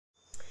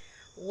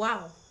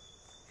Wow,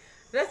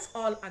 let's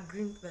all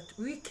agree that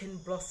we can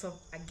blossom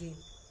again.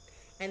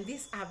 And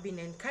this I've been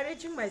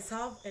encouraging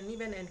myself and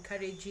even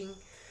encouraging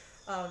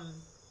um,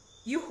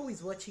 you who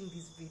is watching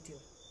this video.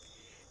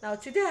 Now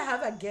today I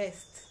have a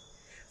guest.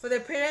 For the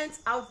parents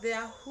out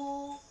there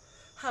who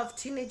have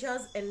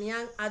teenagers and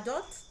young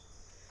adults,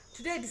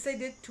 today I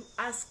decided to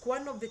ask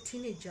one of the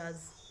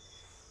teenagers,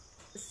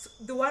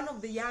 the one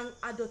of the young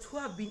adults who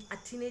have been a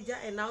teenager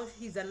and now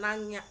he's a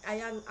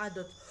young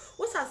adult,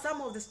 what are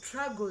some of the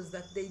struggles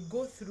that they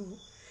go through.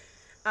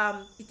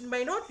 It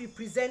might not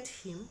represent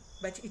him,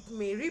 but it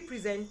may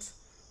represent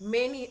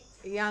many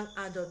young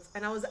adults.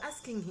 And I was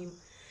asking him,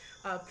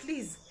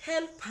 please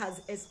help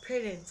us as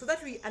parents so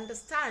that we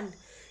understand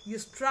your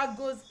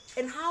struggles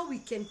and how we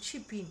can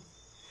chip in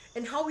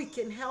and how we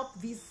can help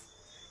these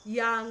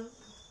young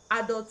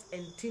adults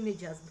and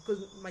teenagers,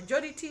 because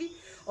majority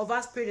of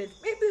us parents,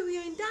 maybe we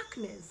are in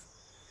darkness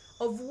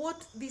of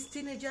what these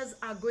teenagers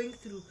are going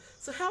through.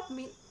 So help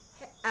me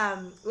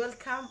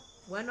welcome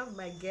one of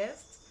my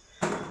guests.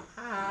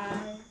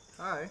 Hi.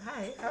 Hi.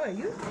 Hi, how are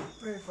you?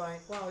 Very fine.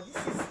 Wow,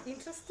 this is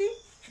interesting.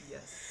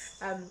 Yes.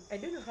 I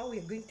don't know how we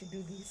are going to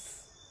do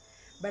this,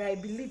 but I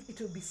believe it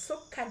will be so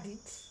candid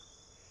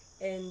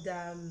and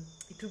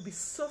it will be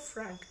so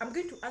frank. I'm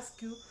going to ask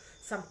you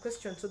some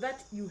questions so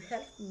that you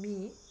help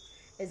me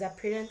as a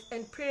parent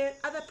and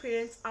other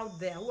parents out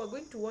there who are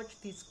going to watch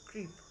this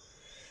clip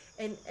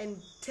and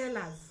tell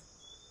us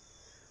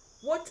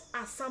what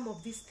are some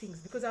of these things,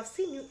 because I've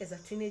seen you as a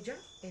teenager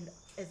and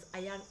as a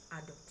young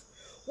adult.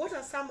 What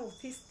are some of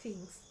these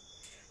things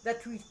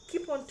that we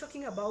keep on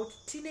talking about,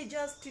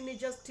 teenagers,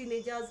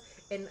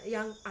 and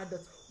young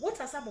adults? What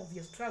are some of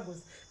your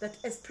struggles that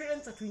as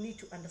parents that we need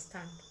to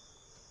understand?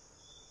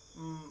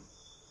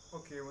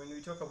 Okay, when we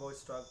talk about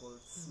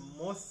struggles,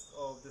 most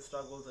of the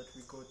struggles that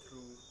we go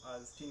through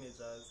as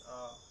teenagers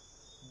are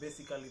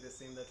basically the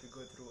same that we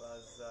go through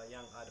as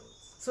young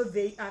adults. So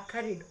they are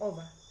carried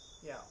over.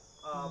 Yeah,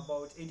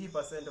 about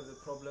 80% of the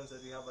problems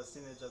that we have as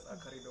teenagers are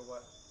carried over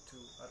to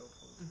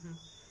adulthood.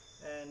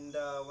 And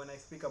when I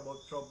speak about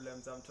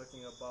problems, I'm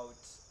talking about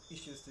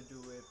issues to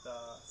do with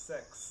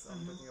sex.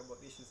 I'm talking about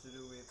issues to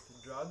do with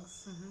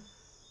drugs.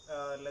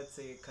 Let's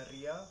say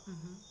career,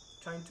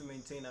 trying to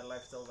maintain a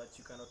lifestyle that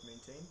you cannot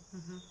maintain,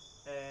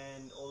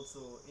 and also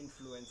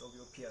influence of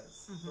your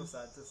peers. Those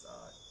are just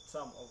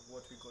some of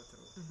what we go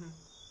through.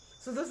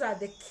 So those are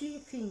the key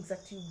things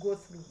that you go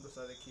through. Those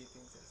are the key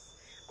things, yes.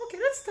 Okay,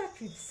 let's start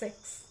with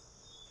sex.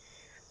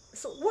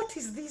 So what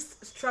is this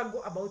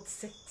struggle about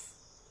sex?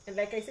 And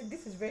like I said,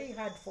 this is very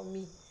hard for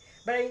me,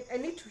 but I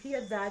need to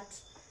hear that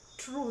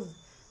truth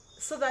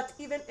so that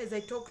even as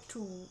I talk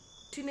to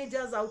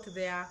teenagers out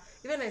there,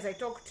 even as I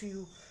talk to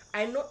you,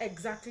 I know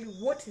exactly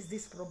what is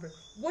this problem.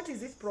 What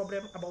is this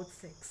problem about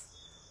sex?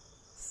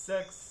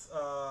 Sex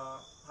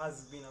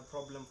has been a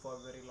problem for a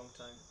very long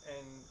time,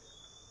 and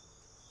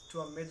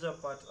to a major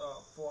part,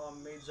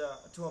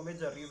 to a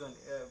major reason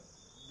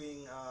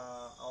being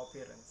our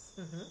parents.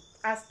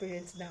 As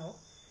parents now.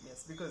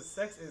 Yes, because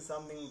sex is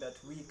something that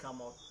we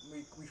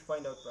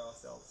find out by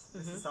ourselves.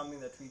 This is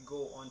something that we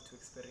go on to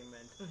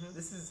experiment.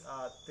 This is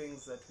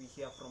things that we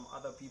hear from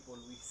other people,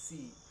 we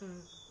see.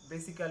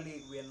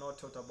 Basically, we are not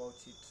taught about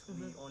it.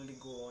 We only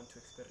go on to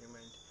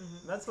experiment.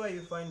 That's why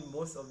you find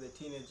most of the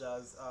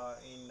teenagers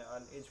in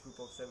an age group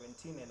of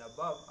 17 and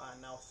above are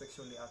now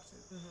sexually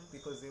active,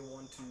 because they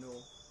want to know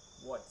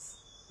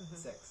what's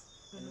sex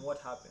and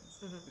what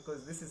happens,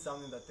 because this is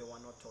something that they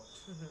were not taught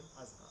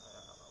as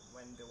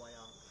when they were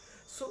young.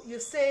 So you're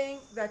saying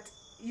that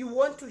you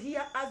want to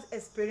hear us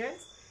as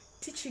parents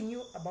teaching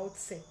you about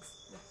sex.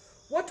 Yes.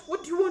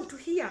 What do you want to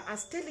hear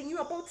us telling you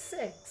about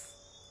sex?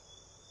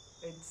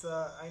 It's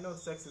I know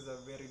sex is a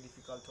very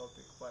difficult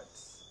topic, but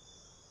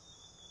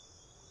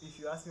if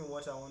you ask me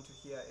what I want to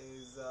hear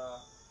is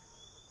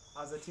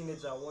as a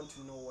teenager, I want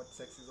to know what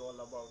sex is all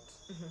about.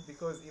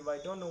 Because if I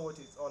don't know what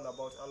it's all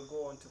about, I'll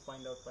go on to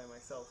find out by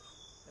myself.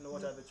 And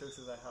what are the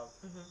choices I have?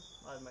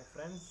 My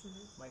friends,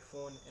 my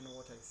phone, and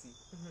what I see.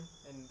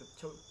 And the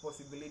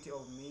possibility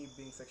of me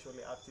being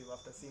sexually active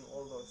after seeing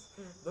all those.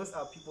 Those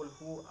are people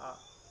who are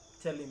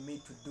telling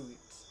me to do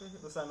it.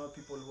 Those are not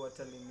people who are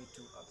telling me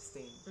to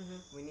abstain.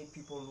 We need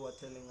people who are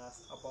telling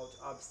us about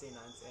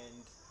abstinence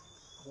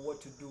and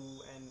what to do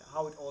and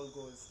how it all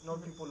goes.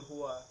 Not people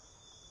who are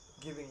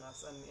giving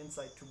us an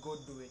insight to go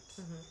do it.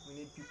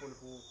 We need people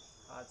who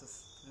are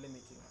just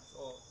limiting us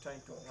or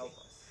trying to help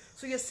us.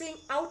 So you're saying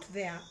out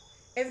there,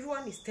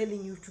 everyone is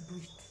telling you to do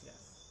it.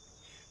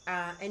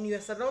 Yes. And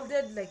you're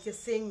surrounded, like you're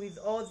saying, with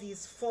all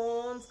these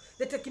phones.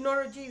 The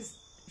technology is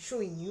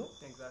showing you.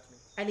 Exactly.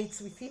 And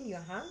it's within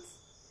your hands.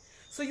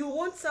 So you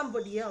want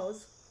somebody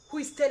else who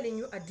is telling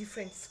you a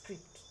different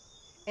script.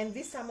 And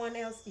this someone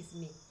else is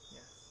me.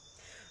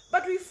 Yes.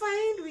 But we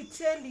find we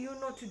tell you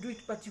not to do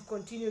it, but you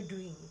continue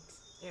doing it.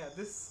 Yeah,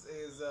 this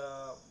is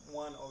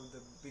one of the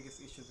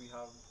biggest issues we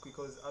have,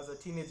 because as a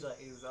teenager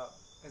is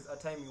a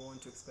time you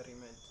want to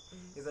experiment.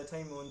 It's a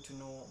time you want to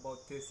know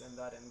about this and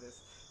that and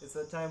this. It's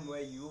a time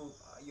where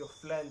your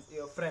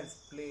friends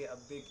play a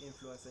big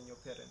influence on your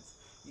parents.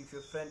 if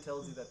your friend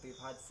tells you that they've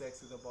had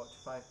sex with about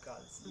 5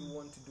 girls, you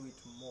want to do it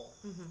more.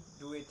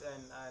 Do it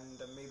and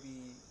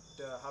maybe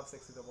have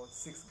sex with about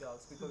 6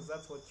 girls, because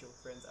that's what your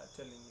friends are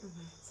telling you.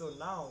 So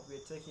now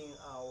we're taking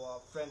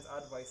our friends'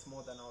 advice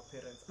more than our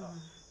parents are.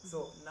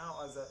 So now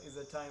is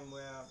a time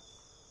where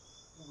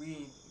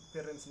we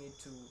parents need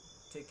to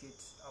take it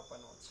up a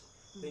notch.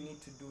 They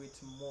need to do it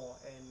more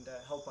and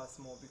help us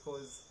more,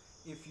 because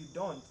if you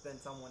don't, then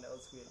someone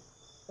else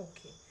will.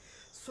 Okay,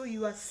 so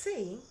you are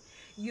saying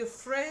your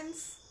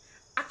friends,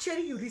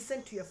 actually you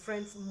listen to your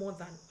friends more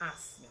than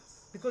us.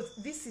 Yes. Because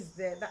this is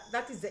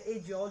that is the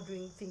age you're all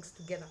doing things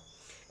together,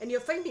 and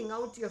you're finding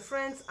out your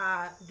friends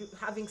are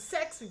having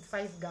sex with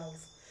 5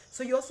 girls,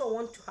 so you also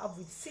want to have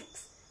with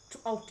 6 to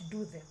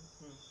outdo them.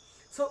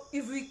 So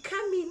if we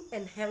come in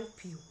and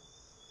help you,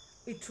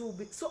 it will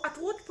be so. At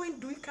what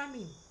point do we come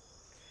in?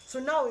 So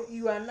now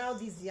you are now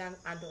this young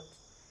adult.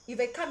 If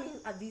I come in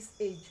at this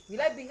age,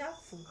 will I be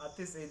helpful? At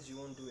this age, you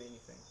won't do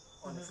anything,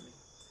 honestly.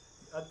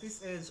 At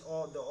this age,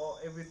 or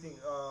everything,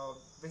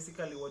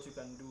 basically what you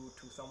can do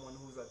to someone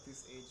who's at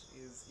this age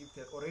is, if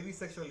they're already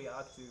sexually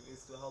active,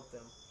 is to help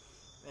them.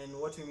 And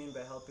what we mean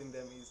by helping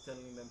them is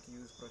telling them to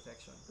use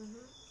protection.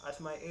 At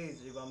my age,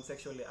 if I'm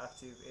sexually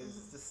active,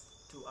 is just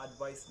to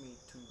advise me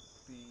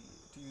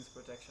to use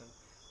protection.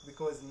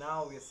 Because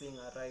now we're seeing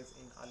a rise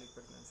in early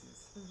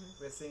pregnancies.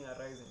 We're seeing a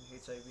rise in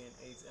HIV and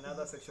AIDS and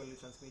other sexually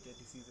transmitted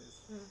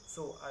diseases.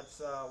 So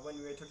when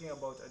we're talking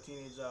about a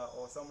teenager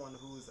or someone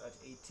who's at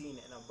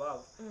 18 and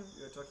above,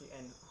 we're talking,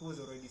 and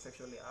who's already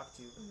sexually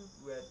active,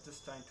 we're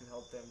just trying to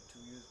help them to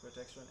use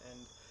protection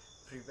and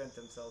prevent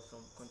themselves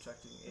from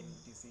contracting any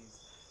disease.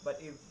 But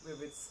if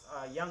it's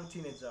a young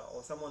teenager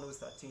or someone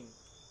who's 13,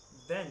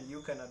 then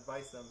you can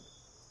advise them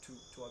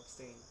to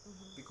abstain,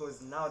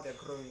 because now they're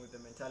growing with the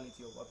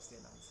mentality of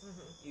abstinence.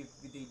 If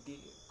they did,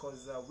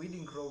 because we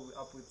didn't grow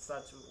up with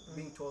such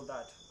being told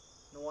that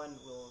we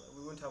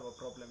won't have a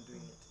problem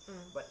doing it.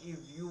 But if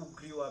you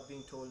grew up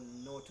being told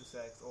no to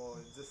sex, or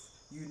just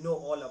you know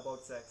all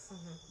about sex,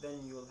 then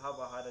you'll have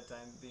a harder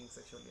time being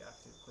sexually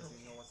active, because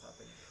you know what's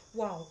happening.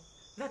 Wow,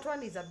 that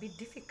one is a bit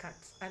difficult,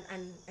 and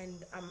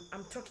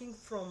I'm talking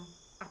from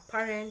a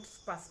parent's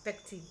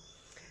perspective,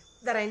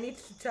 that I need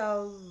to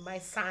tell my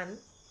son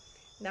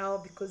now,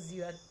 because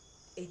you are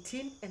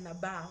 18 and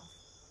above,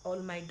 or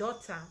my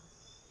daughter,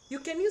 you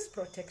can use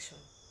protection.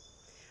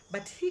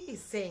 But he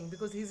is saying,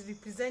 because he's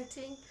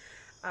representing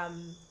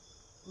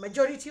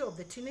majority of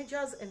the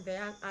teenagers and the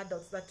young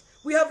adults, that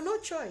we have no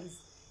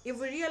choice. If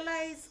we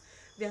realize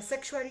they are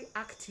sexually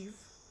active,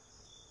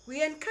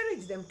 we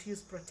encourage them to use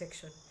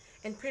protection.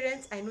 And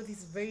parents, I know this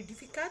is very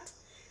difficult,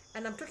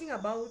 and I'm talking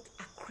about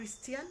a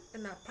Christian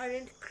and a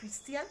parent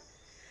Christian.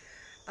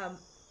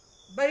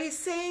 But he's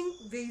saying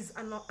there is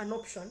an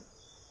option,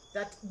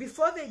 that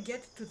before they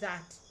get to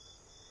that,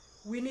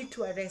 we need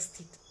to arrest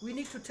it. We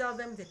need to tell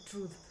them the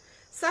truth,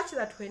 such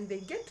that when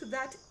they get to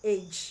that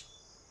age,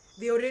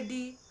 they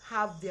already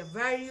have their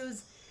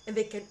values, and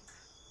they can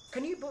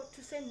you be able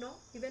to say no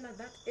even at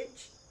that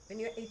age when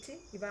you're 18,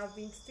 if have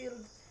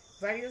instilled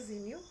values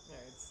in you?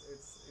 Yeah,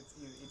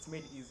 it's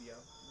made easier.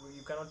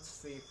 You cannot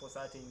say for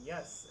certain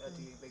yes,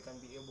 they can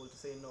be able to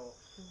say no,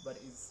 but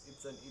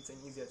it's an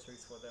easier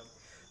choice for them.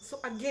 So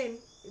again,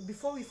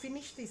 before we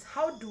finish this,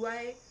 how do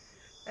I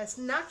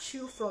snatch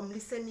you from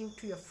listening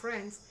to your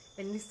friends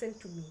and listen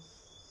to me?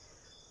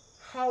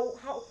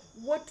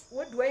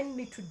 What do I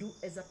need to do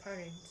as a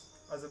parent?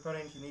 As a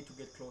parent, you need to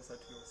get closer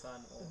to your son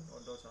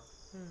or daughter,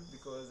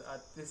 because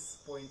at this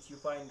point, you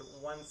find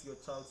once your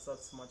child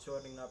starts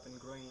maturing up and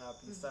growing up,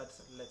 you start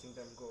letting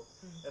them go,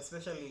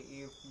 especially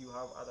if you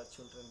have other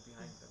children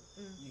behind them.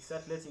 You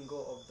start letting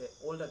go of the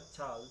older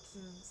child,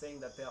 saying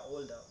that they are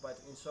older, but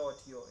in short,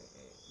 you're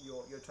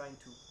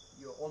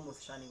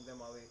almost shunning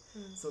them away.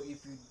 So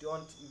if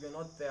you're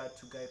not there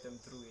to guide them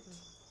through it,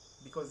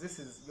 because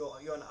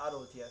you're an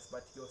adult, yes,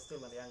 but you're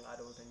still a young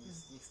adult, and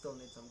you still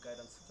need some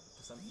guidance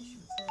to some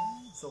issues.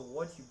 So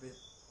what you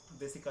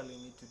basically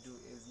need to do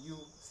is, you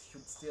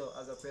should still,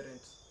 as a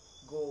parent,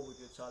 go with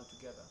your child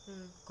together,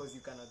 because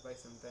you can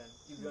advise them then.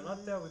 If you're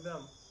not there with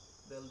them,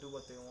 they'll do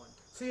what they want.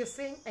 So you're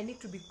saying I need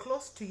to be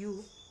close to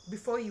you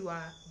before you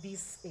are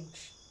this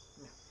age.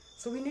 Yeah.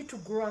 So we need to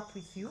grow up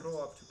with you.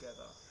 Grow up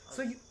together.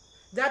 So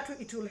that way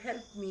it will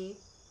help me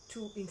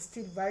to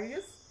instill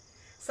values,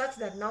 such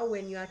that now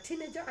when you are a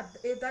teenager,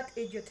 at that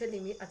age you're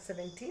telling me at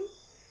 17,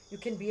 you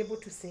can be able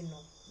to say no.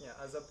 Yeah,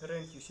 as a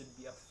parent, you should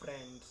be a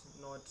friend,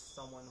 not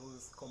someone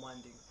who's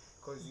commanding,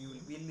 because you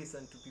will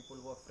listen to people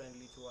who are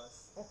friendly to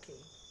us. Okay.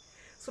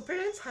 So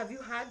parents, have you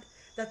heard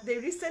that they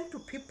listen to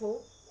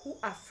people who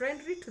are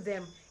friendly to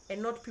them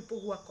and not people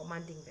who are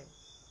commanding them?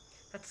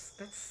 That's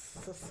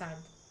so sad.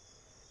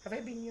 Have I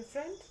been your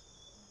friend?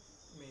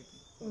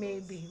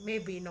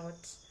 Maybe not.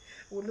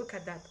 We'll look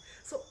at that.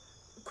 So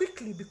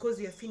quickly, because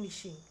we are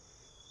finishing,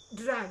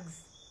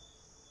 drugs.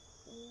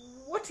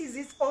 What is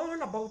it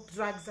all about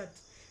drugs that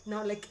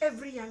now, like,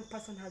 every young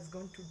person has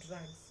gone to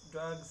drugs?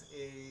 Drugs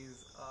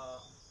is a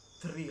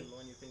thrill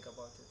when you think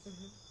about it.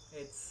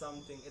 It's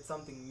something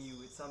new.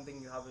 It's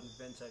something you haven't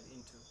ventured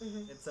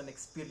into. It's an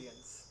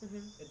experience.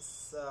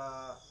 It's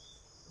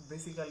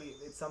basically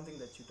it's something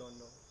that you don't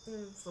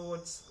know. So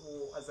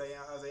as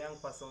a young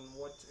person,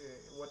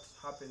 what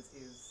happens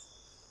is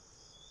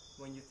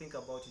when you think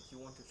about it, you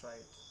want to try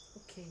it.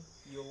 Okay.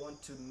 You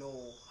want to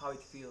know how it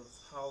feels,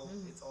 how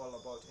it's all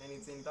about, and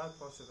it's in that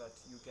process that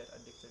you get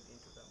addicted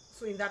into them.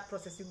 So in that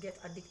process, you get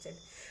addicted.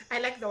 I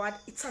like the word.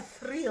 It's a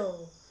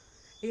thrill.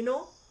 You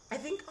know, I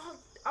think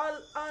all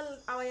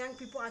our young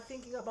people are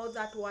thinking about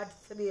that word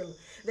thrill.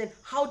 Then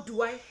how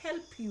do I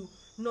help you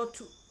not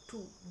to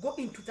go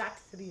into that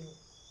thrill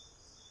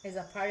as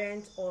a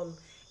parent or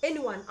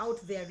anyone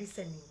out there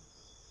listening?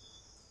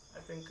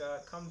 I think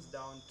comes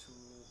down to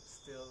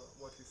still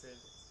what we said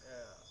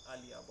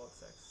earlier about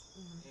sex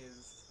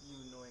is you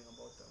knowing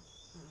about them.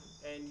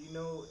 And you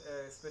know,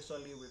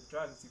 especially with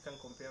drugs, you can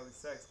compare with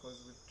sex, because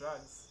with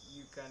drugs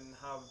you can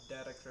have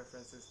direct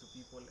references to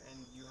people and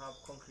you have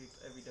concrete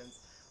evidence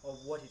of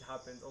what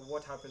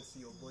happens to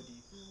your body,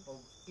 of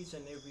each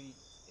and every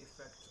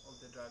effect of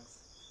the drugs.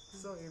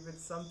 So if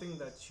it's something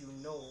that you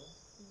know,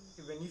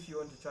 even if you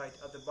want to try it,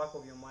 at the back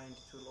of your mind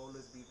it will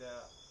always be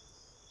there.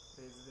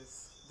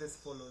 There's this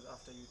follows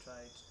after you try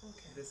it.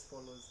 Okay. This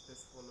follows.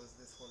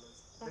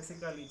 Okay.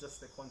 Basically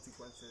just the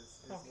consequences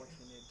is what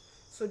you need.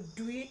 So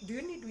do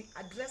you need to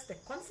address the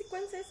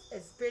consequences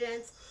as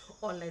parents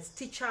or as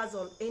teachers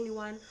or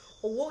anyone,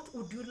 or what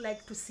would you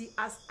like to see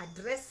us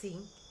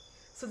addressing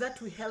so that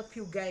we help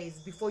you guys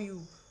before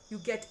you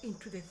get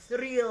into the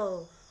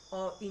thrill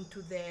or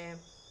into the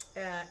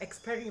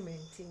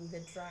experimenting the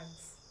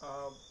drugs?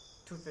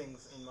 Two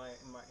things in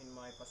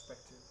my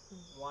perspective.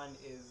 One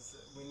is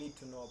we need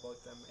to know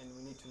about them and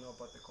we need to know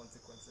about the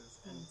consequences.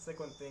 And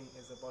second thing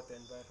is about the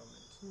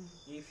environment.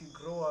 If you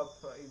grow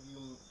up,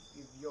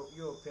 if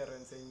you're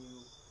parents and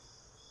you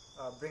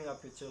bring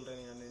up your children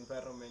in an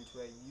environment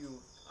where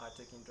you are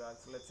taking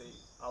drugs, let's say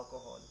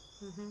alcohol.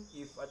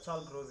 If a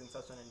child grows in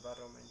such an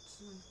environment,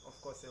 of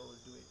course they will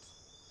do it.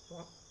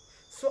 Well,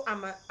 so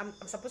I'm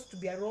supposed to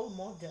be a role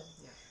model.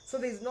 Yeah. So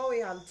there's no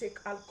way I'll take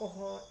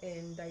alcohol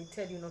and I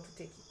tell you not to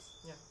take it.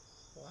 Yeah.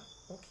 Wow.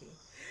 Okay.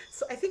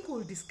 So I think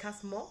we'll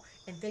discuss more,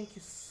 and thank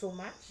you so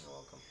much.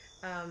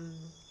 You're welcome.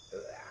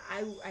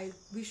 I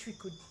wish we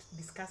could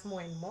discuss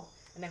more and more,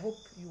 and I hope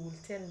you will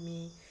tell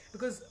me,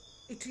 because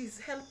it is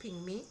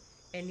helping me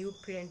and you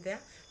parent there,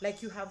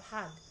 like you have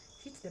had.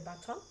 Hit the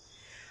button.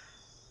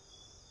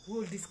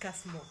 We'll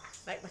discuss more.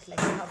 But like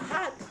you have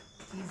had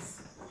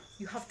is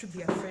you have to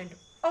be a friend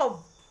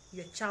of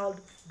your child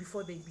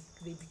before they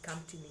become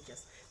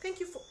teenagers. Thank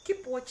you for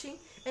keep watching,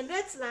 and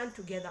let's learn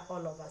together,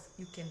 all of us.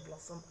 You can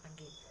blossom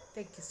again.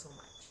 Thank you so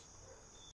much.